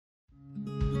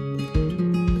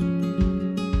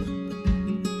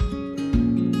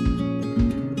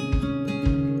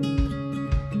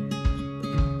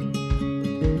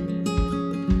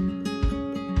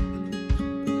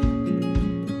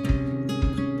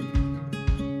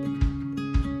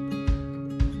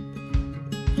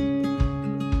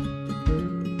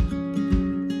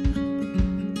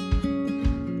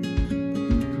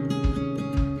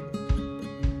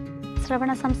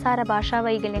ശ്രവണ സംസാര ഭാഷാ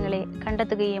വൈകല്യങ്ങളെ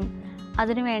കണ്ടെത്തുകയും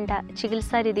അതിനുവേണ്ട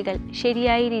ചികിത്സാരീതികൾ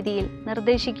ശരിയായ രീതിയിൽ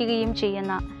നിർദ്ദേശിക്കുകയും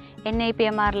ചെയ്യുന്ന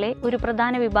NIPMRലെ ഒരു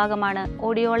പ്രധാന വിഭാഗമാണ്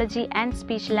audiology and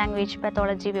speech language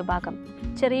pathology വിഭാഗം.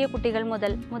 ചെറിയ കുട്ടികൾ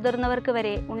മുതൽ മുതിർന്നവർക്ക്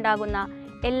വരെ ഉണ്ടാകുന്ന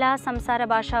എല്ലാ സംസാര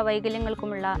ഭാഷാ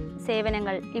വൈകല്യങ്ങൾക്കുമുള്ള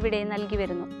സേവനങ്ങൾ ഇവിടെ നൽകി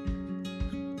വരുന്നു.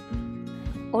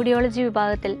 ഓഡിയോളജി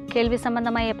വിഭാഗത്തിൽ കേൾവി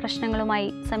സംബന്ധമായ പ്രശ്നങ്ങളുമായി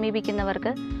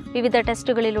സമീപിക്കുന്നവർക്ക് വിവിധ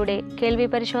ടെസ്റ്റുകളിലൂടെ കേൾവി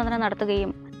പരിശോധന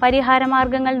നടത്തുകയും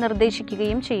പരിഹാരമാർഗങ്ങൾ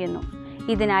നിർദ്ദേശിക്കുകയും ചെയ്യുന്നു.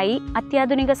 ഇതിനായി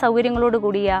അത്യാധുനിക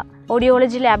സൗകര്യങ്ങളോടുകൂടിയ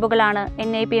ഓഡിയോളജി ലാബുകളാണ്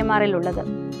NIPMRലുള്ളത്.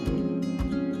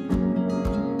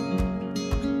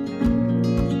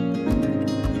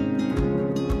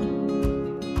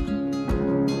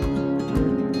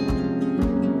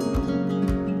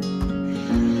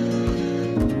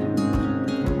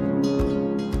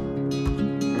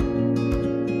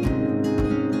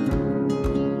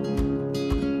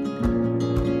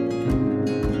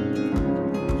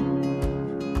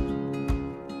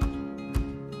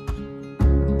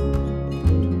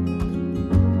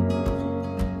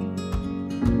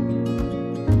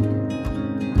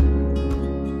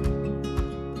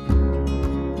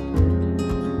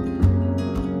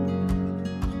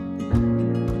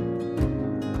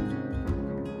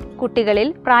 കുട്ടികളിൽ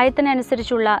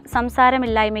പ്രായത്തിനനുസരിച്ചുള്ള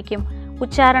സംസാരമില്ലായ്മയ്ക്കും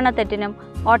ഉച്ചാരണ തെറ്റിനും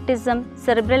autism,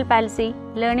 cerebral പാൽസി,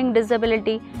 learning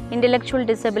disability, intellectual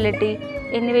disability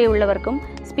എന്നിവയുള്ളവർക്കും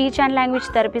speech and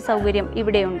language therapy സൗകര്യം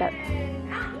ഇവിടെയുണ്ട്.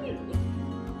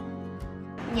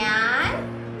 ഞാൻ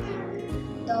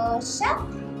ദോശ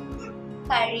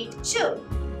കഴിച്ചു.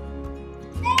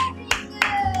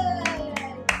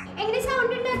 എങ്ങനെ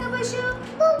സൗണ്ട് ഉണ്ടാക്കുക പശു?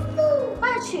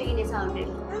 പശു ഇങ്ങനെ sound.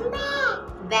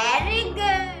 Very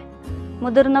good.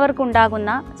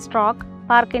 മുതിർന്നവർക്കുണ്ടാകുന്ന stroke,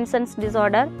 Parkinson's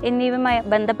disorder എന്നിവയുമായി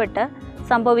ബന്ധപ്പെട്ട്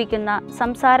സംഭവിക്കുന്ന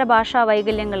സംസാര ഭാഷാ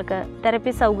വൈകല്യങ്ങൾക്ക്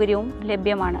തെറപ്പി സൗകര്യവും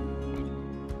ലഭ്യമാണ്.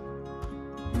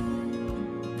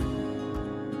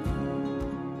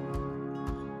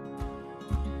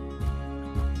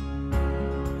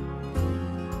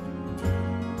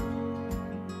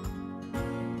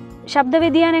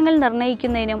 ശബ്ദവ്യതിയാനങ്ങൾ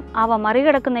നിർണ്ണയിക്കുന്നതിനും അവ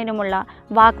മറികടക്കുന്നതിനുമുള്ള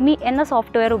വാഗ്മി എന്ന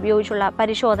സോഫ്റ്റ്വെയർ ഉപയോഗിച്ചുള്ള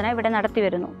പരിശോധന ഇവിടെ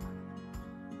നടത്തിവരുന്നു.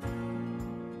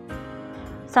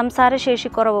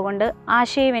 സംസാരശേഷിക്കുറവ് കൊണ്ട്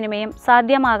ആശയവിനിമയം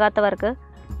സാധ്യമാകാത്തവർക്ക്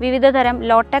വിവിധതരം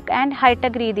ലോടെക് ആൻഡ്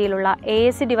ഹൈടെക് രീതിയിലുള്ള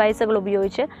AAC ഡിവൈസുകൾ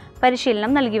ഉപയോഗിച്ച്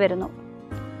പരിശീലനം നൽകി വരുന്നു.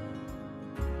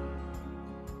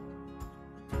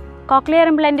 കോക്ലിയർ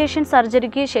ഇംപ്ലാന്റേഷൻ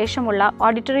സർജറിക്ക് ശേഷമുള്ള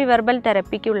ഓഡിറ്ററി വെർബൽ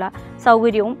തെറപ്പിക്കുള്ള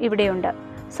സൗകര്യവും ഇവിടെയുണ്ട്.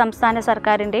 സംസ്ഥാന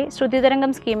സർക്കാരിൻ്റെ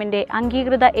ശ്രുതിതരംഗം സ്കീമിൻ്റെ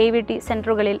അംഗീകൃത AVT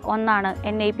സെൻറ്ററുകളിൽ ഒന്നാണ്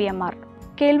NIPMR.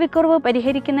 കേൾവിക്കുറവ്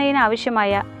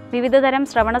പരിഹരിക്കുന്നതിനാവശ്യമായ വിവിധതരം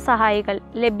ശ്രവണ സഹായികൾ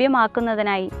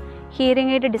ലഭ്യമാക്കുന്നതിനായി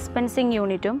ഹിയറിംഗ് എയ്ഡ് ഡിസ്പെൻസിംഗ്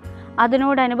യൂണിറ്റും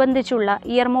അതിനോടനുബന്ധിച്ചുള്ള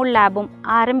ഇയർമോൾ ലാബും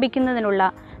ആരംഭിക്കുന്നതിനുള്ള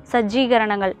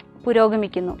സജ്ജീകരണങ്ങൾ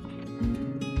പുരോഗമിക്കുന്നു.